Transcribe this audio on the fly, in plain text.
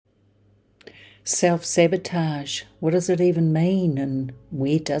Self-sabotage, what does it even mean and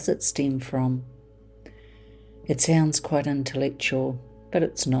where does it stem from? It sounds quite intellectual, but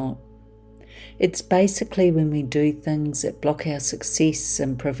it's not. It's basically when we do things that block our success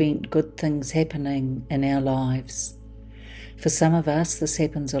and prevent good things happening in our lives. For some of us, this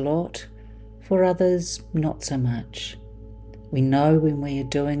happens a lot. For others, not so much. We know when we are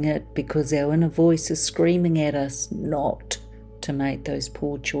doing it because our inner voice is screaming at us not to make those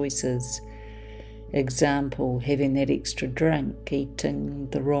poor choices. Example, having that extra drink, eating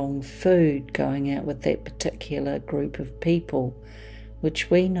the wrong food, going out with that particular group of people, which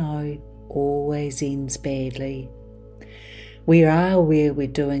we know always ends badly. We are aware we're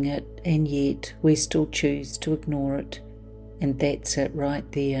doing it, and yet we still choose to ignore it. And that's it right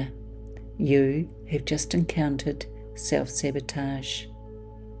there. You have just encountered self-sabotage.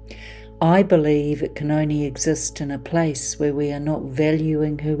 I believe it can only exist in a place where we are not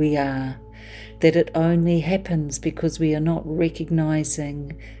valuing who we are, that it only happens because we are not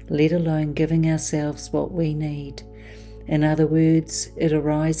recognizing, let alone giving ourselves what we need. In other words, it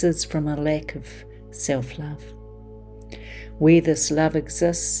arises from a lack of self-love. Where this love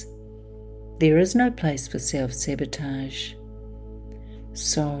exists, there is no place for self-sabotage.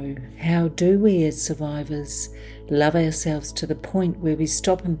 So, how do we as survivors love ourselves to the point where we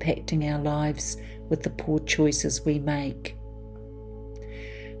stop impacting our lives with the poor choices we make?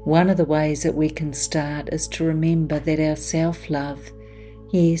 One of the ways that we can start is to remember that our self-love,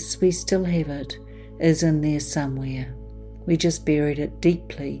 yes, we still have it, is in there somewhere. We just buried it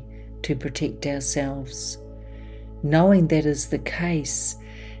deeply to protect ourselves. Knowing that is the case,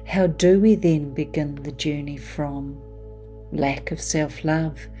 how do we then begin the journey from lack of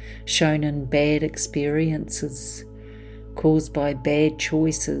self-love shown in bad experiences caused by bad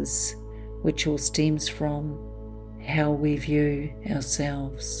choices, which all stems from how we view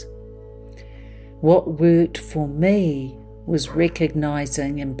ourselves? What worked for me was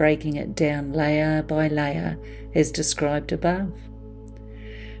recognizing and breaking it down layer by layer as described above.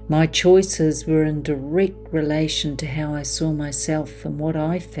 My choices were in direct relation to how I saw myself and what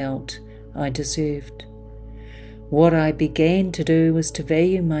I felt I deserved. What I began to do was to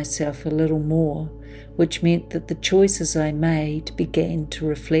value myself a little more, which meant that the choices I made began to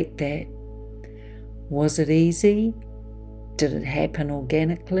reflect that. Was it easy? Did it happen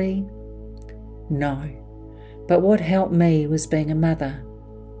organically? No. But what helped me was being a mother.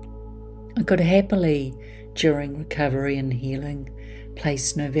 I could happily, during recovery and healing,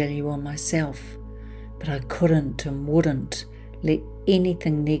 place no value on myself, but I couldn't and wouldn't let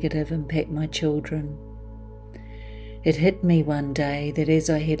anything negative impact my children. It hit me one day that as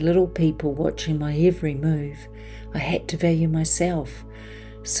I had little people watching my every move, I had to value myself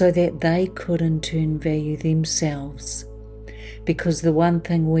so that they could in turn value themselves. Because the one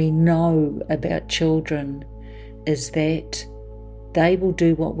thing we know about children is that they will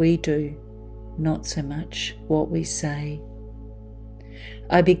do what we do, not so much what we say.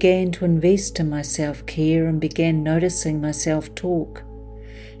 I began to invest in my self-care and began noticing my self-talk.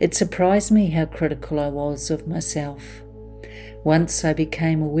 It surprised me how critical I was of myself. Once I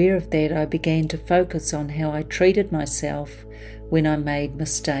became aware of that, I began to focus on how I treated myself when I made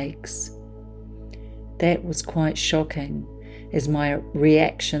mistakes. That was quite shocking, as my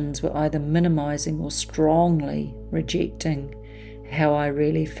reactions were either minimizing or strongly rejecting how I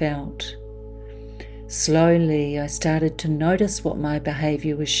really felt. Slowly, I started to notice what my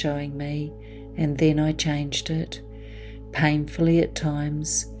behavior was showing me, and then I changed it, painfully at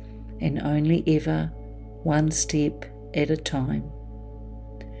times, and only ever one step at a time.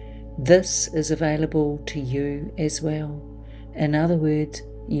 This is available to you as well. In other words,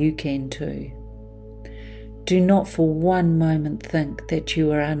 you can too. Do not for one moment think that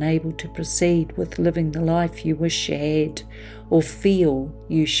you are unable to proceed with living the life you wish you had or feel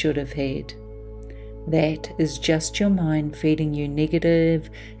you should have had. That is just your mind feeding you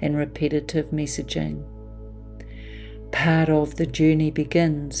negative and repetitive messaging. Part of the journey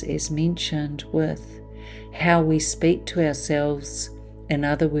begins, as mentioned, with how we speak to ourselves, in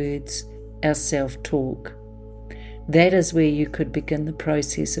other words, our self-talk. That is where you could begin the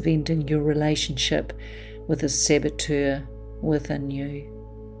process of ending your relationship with a saboteur within you.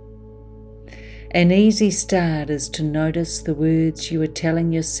 An easy start is to notice the words you are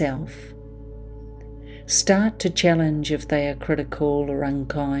telling yourself. Start to challenge if they are critical or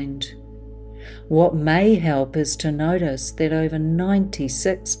unkind. What may help is to notice that over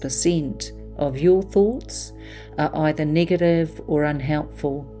 96% of your thoughts are either negative or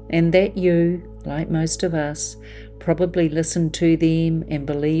unhelpful, and that you, like most of us, probably listen to them and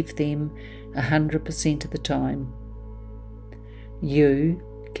believe them 100% of the time. You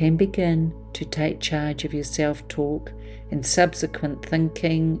can begin to take charge of your self-talk and subsequent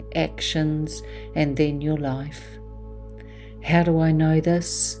thinking, actions, and then your life. How do I know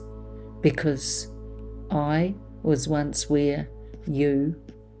this? Because I was once where you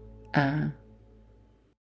are.